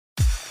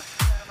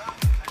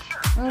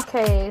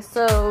Okay,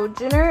 so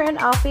Junior and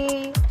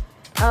Alfie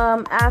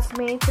asked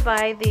me to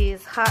buy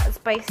these hot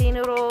spicy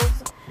noodles.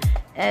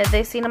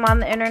 They've seen them on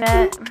the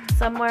internet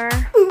somewhere.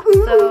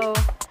 So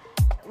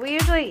we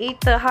usually eat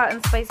the hot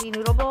and spicy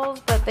noodle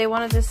bowls, but they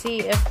wanted to see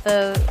if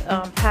the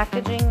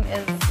packaging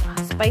is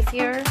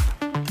spicier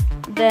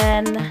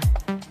than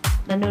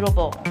the noodle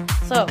bowl.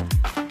 So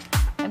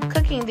I'm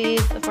cooking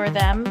these for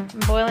them. I'm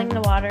boiling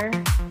the water.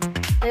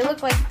 They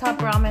look like top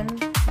ramen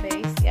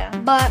base, yeah.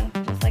 But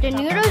like the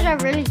noodles are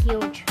really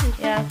huge.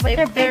 Yeah, but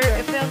they're bigger.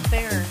 It feels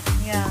bigger,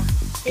 yeah.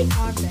 They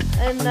are bigger.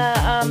 And the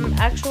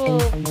actual,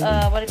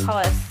 what do you call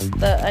it?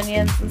 The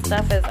onions and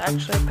stuff is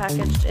actually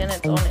packaged in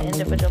its own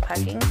individual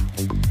packing.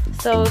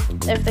 So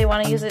if they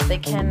want to use it, they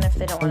can. If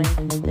they don't want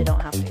to, they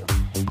don't have to.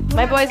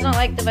 My boys don't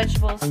like the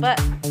vegetables, but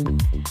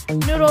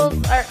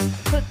noodles are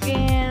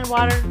cooking,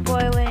 water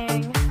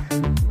boiling.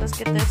 Let's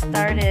get this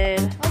started.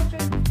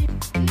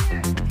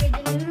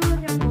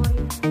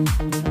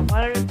 The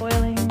water is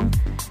boiling,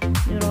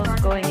 noodles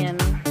going in.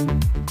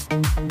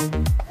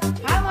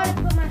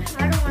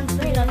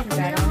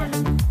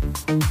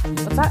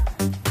 What's that?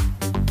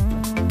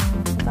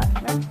 What's that?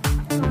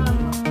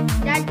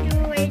 That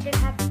way they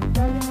have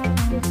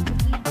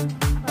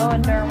Oh,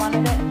 and Nur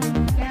wanted it?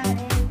 Yeah, and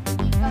he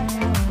got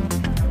that.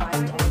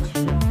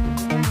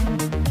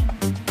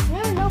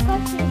 No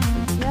cutting.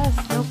 Yes,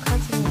 no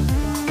cutting.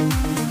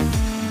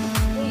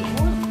 Wait,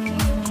 what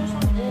was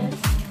on this?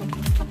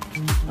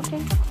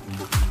 Okay.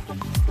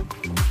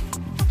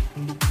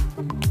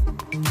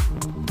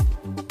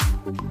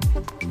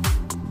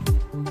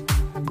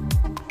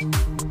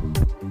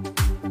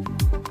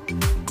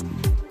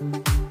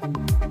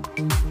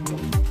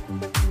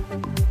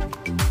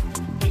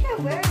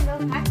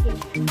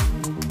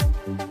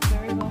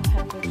 Very well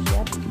packaged,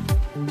 yep.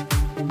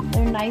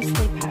 They're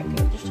nicely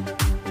packaged.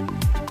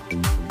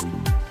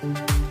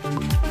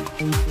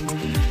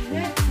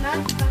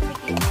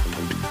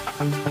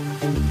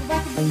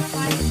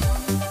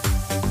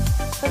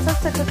 Let's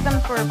have to cook them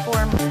for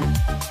 4 minutes.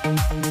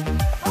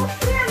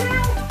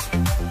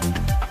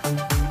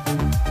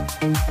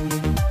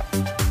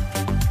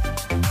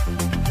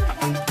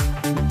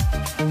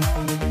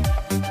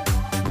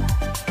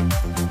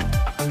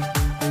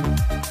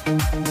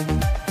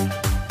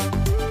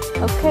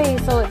 Okay,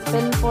 so it's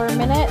been 4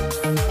 minutes,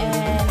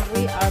 and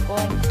we are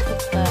going to put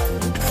the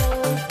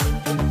noodles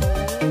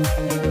into the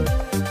bowl.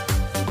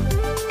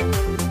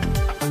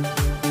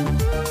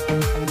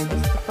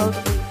 It's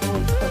supposedly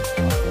fully cooked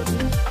already.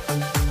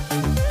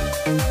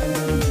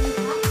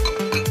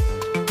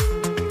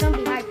 Don't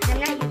be hard, 'cause I'm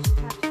not used to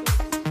chopsticks.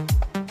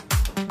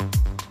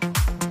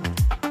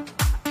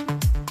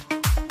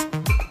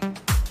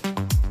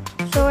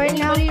 So right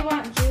now, What do you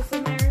want? Juice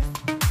in there?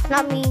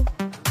 not me.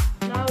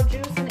 No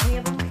juice in any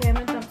of them. Okay, I'm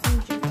gonna dump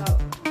some juice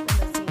out in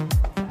the sink.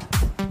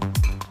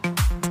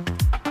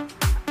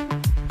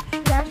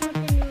 That's what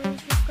the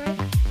noodles look like.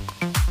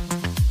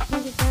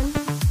 When it's done.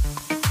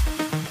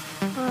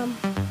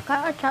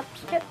 Got our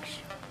chopsticks.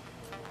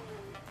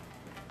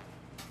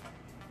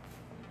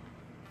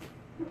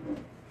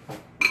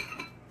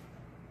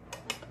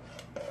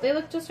 They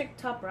look just like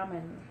top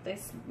ramen. They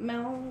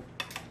smell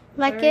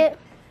Like it?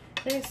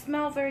 They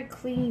smell very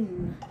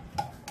clean.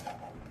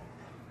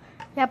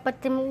 Yeah,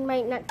 but they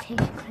might not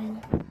taste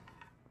clean.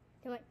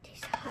 They might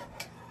taste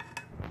hot.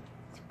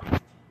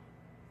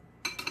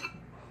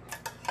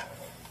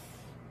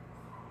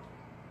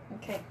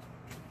 Okay.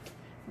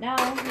 Now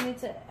we need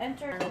to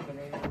enter.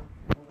 Okay,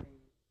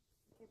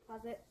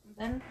 pause it.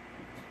 Then.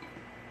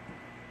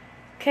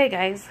 Okay,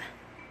 guys.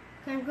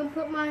 Okay, I'm gonna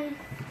put my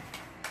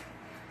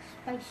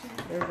spicy.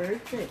 They're very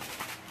thick.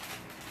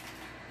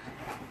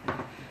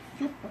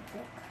 Super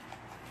thick.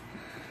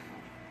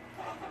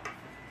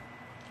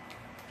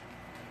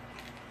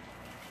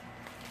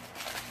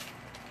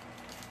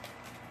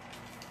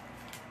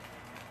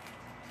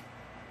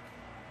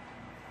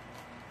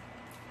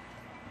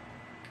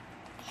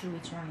 Should we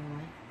turn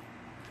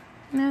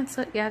away?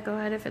 Yeah, go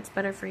ahead if it's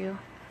better for you.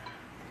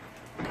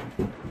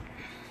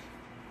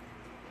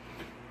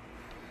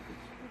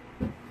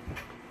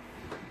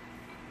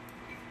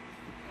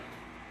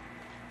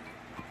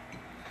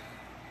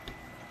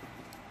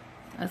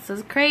 This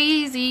is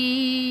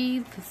crazy.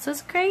 This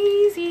is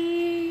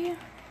crazy.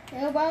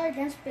 They'll bother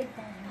against Big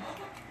Daddy.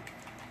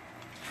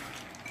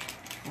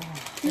 Oh,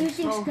 Who do you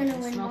think's gonna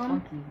win, smell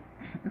Mom? funky.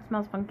 It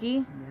smells funky?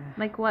 Yeah.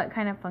 Like what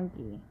kind of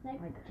funky?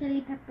 Like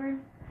chili pepper.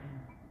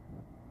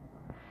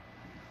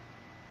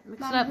 Mix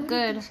Mom, it up who do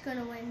you good. think's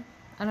gonna win?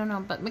 I don't know,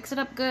 but mix it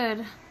up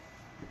good.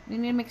 You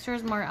need to make sure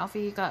it's more.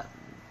 Alfie, you got...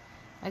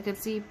 I could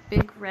see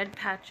big red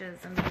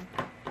patches and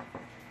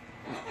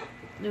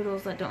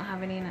noodles that don't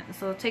have any in it.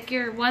 So take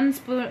your one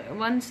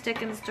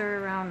stick and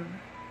stir around.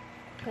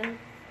 Okay.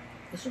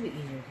 This will be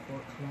easier to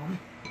work, Mom.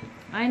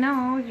 I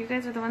know, you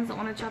guys are the ones that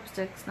wanted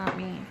chopsticks, not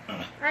me.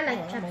 I like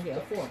I'm gonna get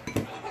a chopsticks. fork.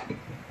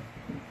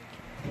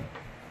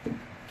 Is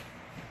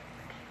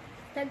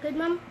that good,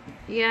 Mom?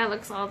 Yeah, it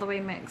looks all the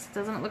way mixed.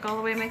 Doesn't it look all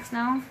the way mixed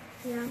now?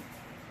 Yeah.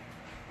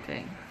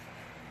 Okay.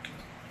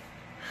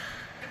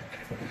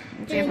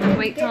 we have to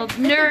wait till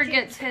Nur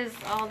gets his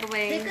all the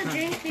way. Take a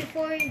drink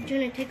before you,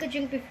 Junior. Take a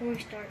drink before we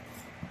start.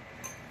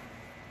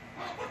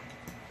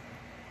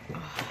 Oh,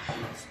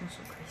 it smells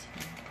so crazy.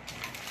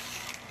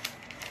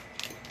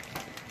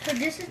 So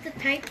this is the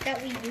type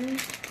that we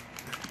use.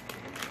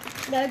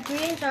 The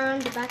ingredients are on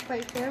the back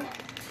right there.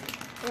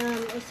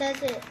 It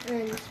says it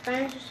in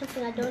Spanish or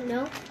something, I don't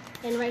know.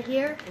 And right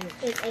here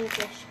is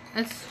English.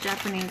 It's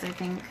Japanese, I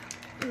think.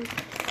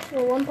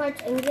 Well, one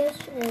part's English,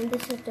 and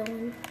this is the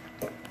one.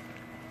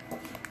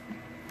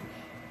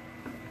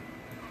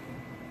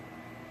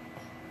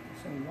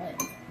 So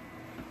what?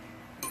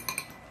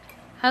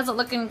 How's it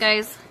looking,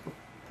 guys?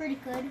 Pretty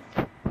good.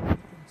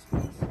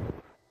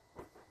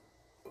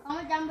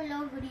 Comment down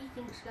below who do you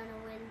think's gonna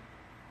win,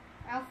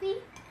 Alfie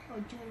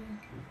or Junior?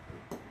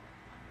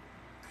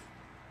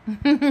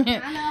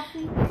 I'm Alfie.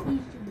 He's Junior.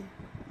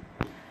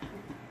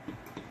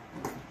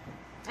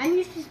 I'm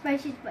used to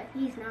spices, but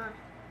he's not.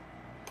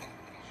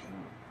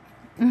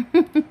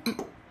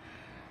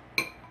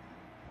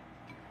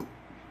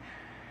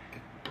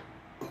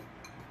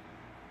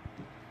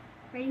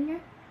 Ready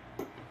here?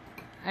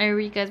 Are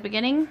you guys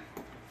beginning?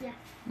 Yeah.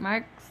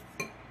 Marks.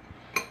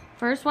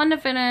 First one to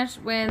finish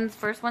wins.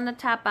 First one to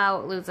tap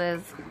out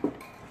loses.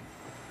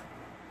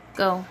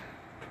 Go.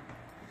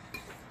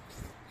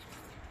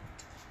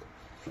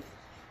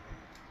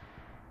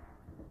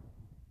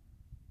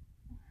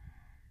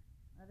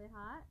 Are they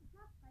hot? It's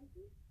not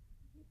spicy.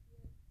 It's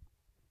weird.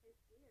 It's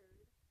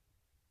weird.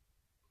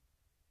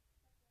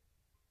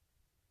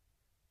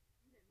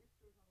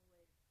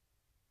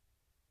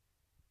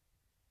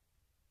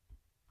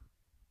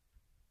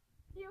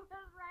 You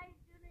were right,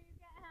 Junior. You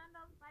can't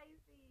handle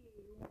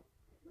spicy.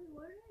 Wait,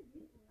 what did I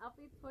do?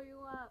 Alfie tore you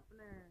up,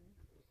 Nur.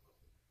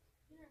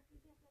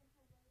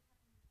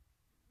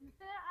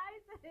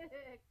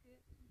 Isaac.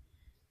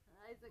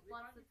 Isaac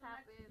wants to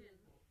tap in.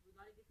 We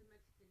gotta get the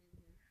Mexican in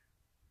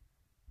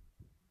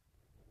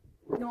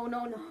here. No.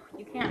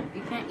 You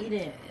can't eat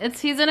it.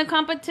 He's in a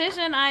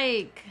competition,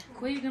 Ike.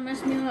 Quit, you're gonna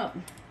mess me up.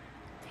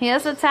 He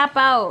has to tap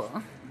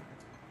out.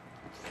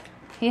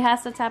 He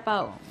has to tap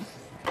out.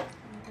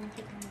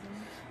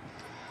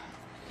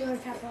 You're gonna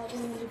tap out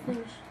when you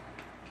finish.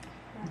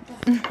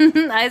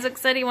 Isaac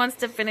said he wants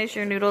to finish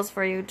your noodles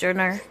for you,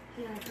 Junior.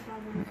 Yeah, tap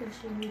out when you finish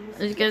your noodles.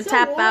 He's gonna It's so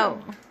tap warm.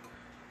 out.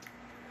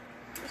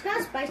 It's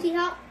not spicy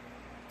hot.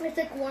 It's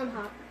like warm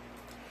hot.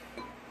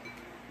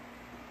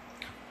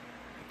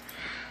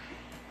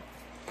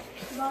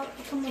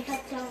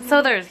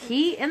 So there's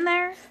heat in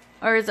there,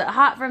 or is it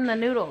hot from the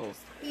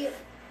noodles? Yeah.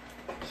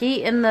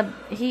 Heat in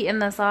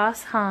the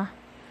sauce, huh?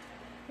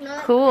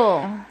 Not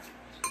Cool.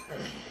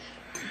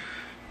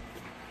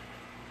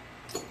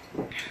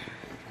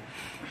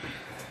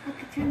 I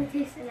can try to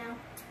taste it now.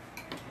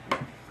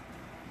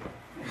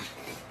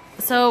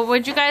 So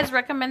would you guys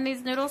recommend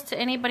these noodles to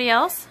anybody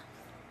else?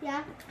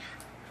 Yeah.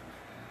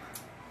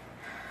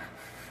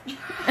 So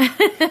happy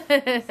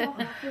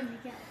we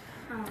get.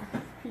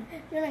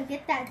 You're gonna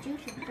get that juice,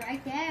 it's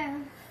right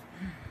there.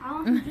 I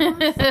want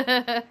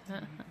the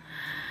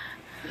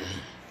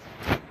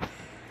juice.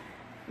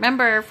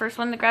 Remember, first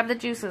one to grab the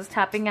juice is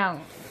tapping out.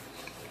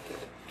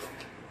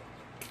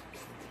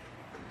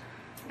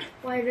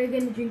 Why are they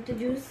gonna drink the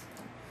juice?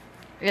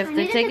 If I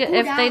they need take it it, to cool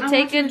if down. they I take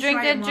want you and to drink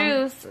try a it, Mom.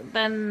 juice, I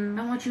then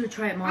want you to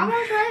try it, I Mom.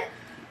 wanna try it.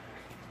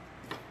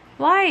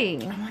 why?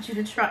 I want you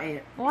to try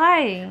it.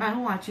 Why? I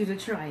want you to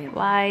try it.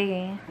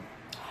 Why?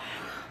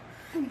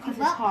 Because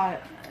it's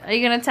hot. Are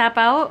you gonna tap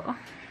out?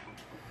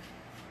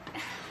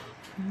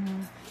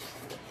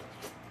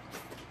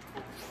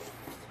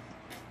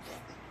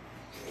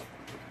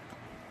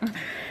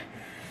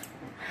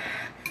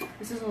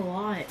 This is a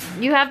lot.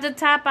 You have to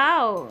tap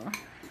out.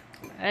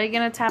 Are you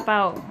gonna tap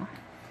out?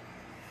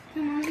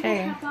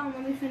 Okay.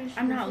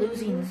 I'm not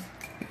losing.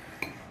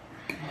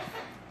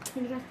 I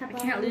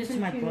can't lose to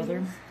my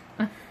brother.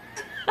 Mom,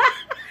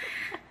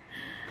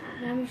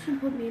 you should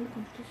put me in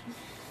competition.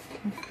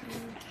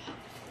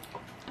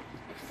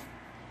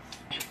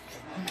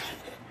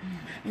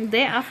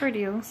 They offered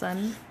you,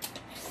 son.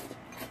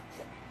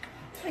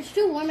 It's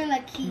still warm and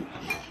like heat.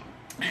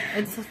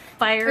 It's It's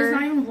fire.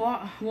 not even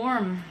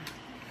warm.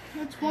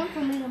 It's warm for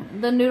me.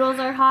 The noodles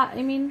are hot.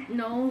 I mean,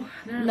 No.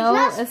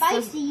 no, It's not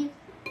spicy.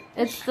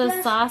 it's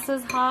the sauce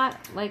is hot,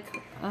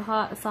 like a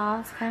hot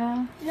sauce,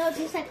 kind No, it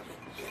tastes like.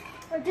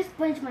 It just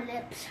burns my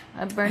lips.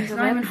 of. It burns It's your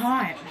not even lips.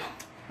 hot.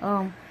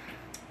 Oh,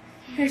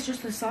 It's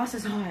just the sauce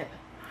is hot.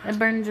 it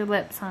burns your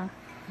lips, huh?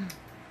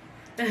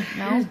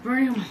 No? It's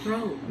burning my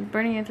throat.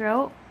 Burning your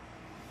throat.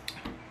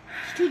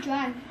 It's too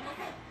dry.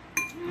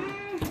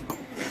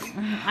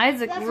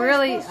 Isaac That's what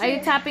really. I'm supposed Are you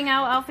to. tapping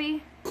out,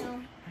 Alfie?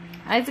 No.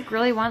 Isaac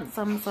really wants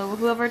some, so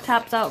whoever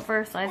taps out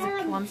first,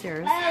 Isaac wants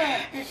yours.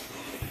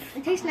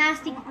 It tastes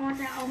nasty. I want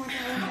that. I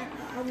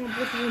want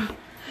both of them.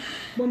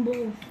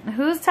 Bumble.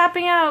 Who's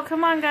tapping out?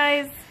 Come on,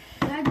 guys.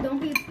 Guys, don't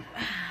be.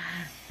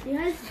 You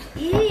guys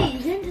eat. You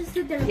can't just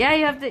sit there. Yeah,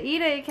 you have to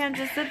eat it. You can't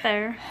just sit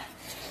there.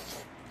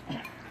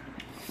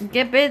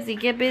 Get busy.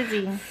 Get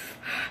busy.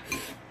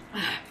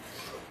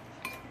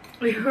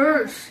 It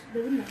hurts.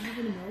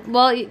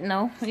 Well,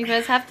 no. You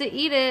guys have to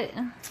eat it.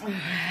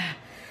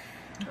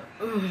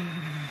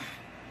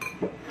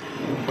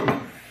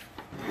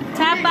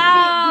 Tap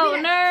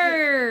out,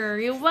 Ner.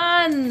 You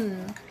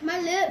won. My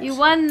lips. You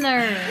won,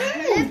 Ner.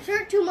 My lips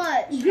hurt too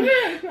much.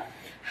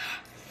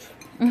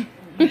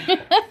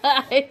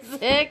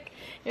 Isaac,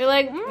 you're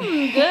like,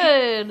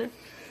 good.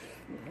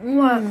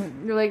 What?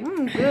 You're like,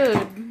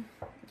 good.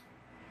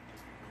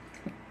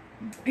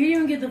 You didn't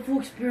even get the full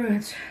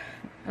experience.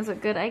 Was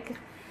it good, Ike?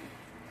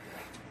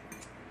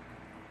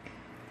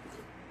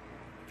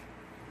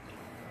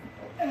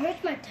 It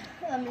hurts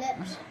my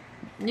lips.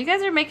 You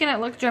guys are making it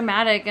look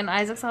dramatic, and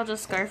Isaac's all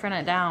just scarfing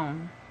it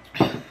down.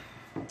 It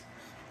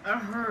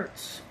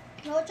hurts.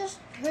 No, it just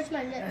hurts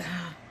my lips.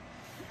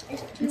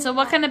 And so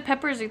what kind of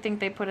peppers do you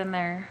think they put in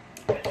there?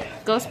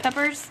 Ghost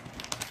peppers?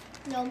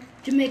 No.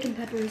 Jamaican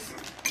peppers.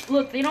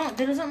 Look, they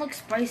doesn't look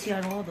spicy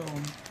at all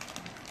though.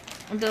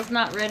 It does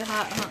not red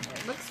hot, huh?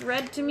 It looks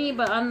red to me,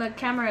 but on the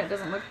camera it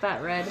doesn't look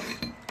that red.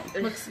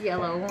 It looks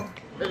yellow.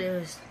 It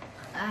is.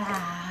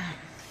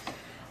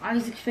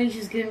 Isaac's face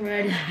is getting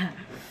red.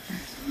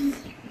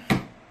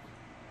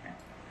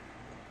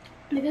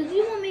 Because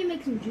you want me to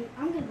make some juice,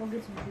 I'm gonna go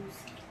get some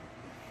juice.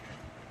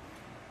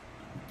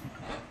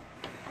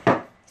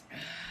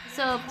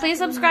 So please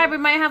subscribe. We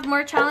might have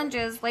more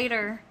challenges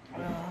later.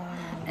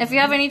 If you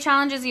have any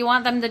challenges you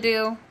want them to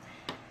do,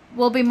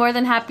 we'll be more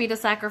than happy to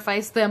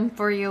sacrifice them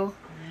for you.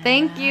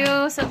 Thank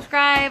you.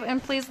 Subscribe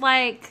and please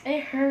like.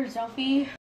 It hurts, Alfie.